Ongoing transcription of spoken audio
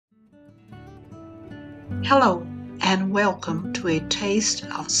Hello, and welcome to A Taste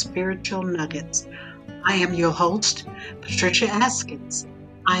of Spiritual Nuggets. I am your host, Patricia Askins.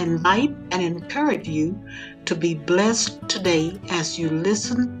 I invite and encourage you to be blessed today as you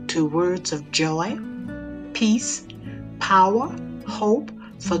listen to words of joy, peace, power, hope,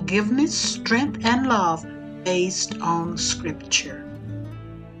 forgiveness, strength, and love based on Scripture.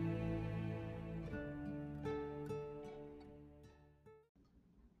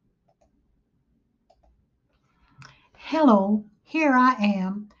 Hello, here I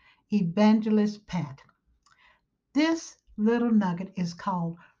am, Evangelist Pat. This little nugget is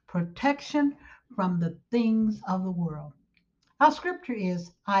called protection from the things of the world. Our scripture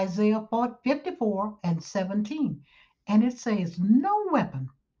is Isaiah 54 and 17, and it says, "No weapon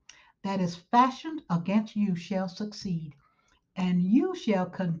that is fashioned against you shall succeed, and you shall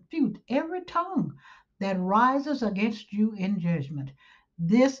confute every tongue that rises against you in judgment.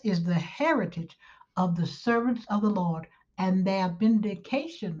 This is the heritage of the servants of the Lord, and their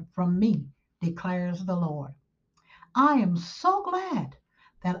vindication from me, declares the Lord." I am so glad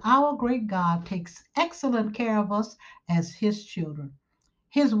that our great God takes excellent care of us as His children.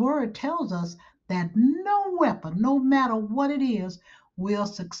 His word tells us that no weapon, no matter what it is, will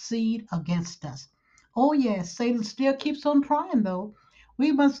succeed against us. Oh, yes, Satan still keeps on trying, though.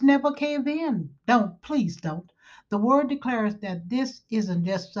 We must never cave in. Don't, please don't. The word declares that this isn't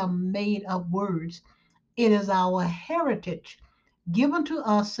just some made up words, it is our heritage given to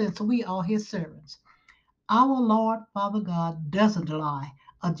us since we are His servants. Our Lord Father God doesn't lie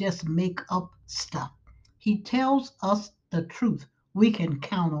or just make up stuff. He tells us the truth. We can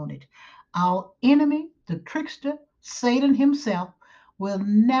count on it. Our enemy, the trickster, Satan himself, will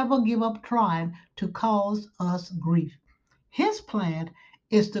never give up trying to cause us grief. His plan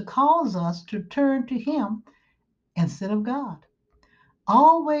is to cause us to turn to him instead of God.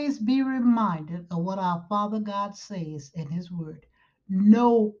 Always be reminded of what our Father God says in his word.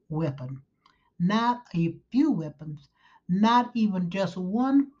 No weapon, not a few weapons, not even just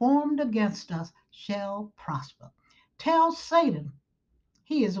one formed against us shall prosper. Tell Satan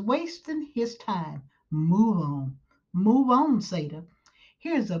he is wasting his time. Move on. Move on, Satan.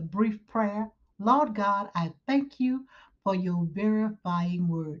 Here's a brief prayer. Lord God, I thank you for your verifying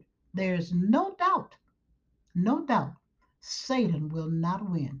word. There's no doubt, Satan will not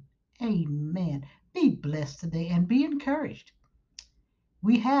win. Amen. Be blessed today and be encouraged.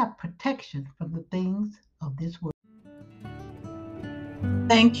 We have protection from the things of this world.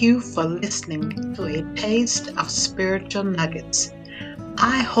 Thank you for listening to A Taste of Spiritual Nuggets.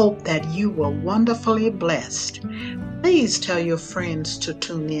 I hope that you were wonderfully blessed. Please tell your friends to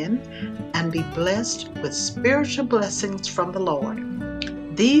tune in and be blessed with spiritual blessings from the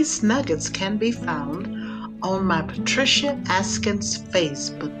Lord. These nuggets can be found on my Patricia Askins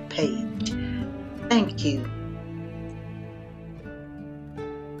Facebook page. Thank you.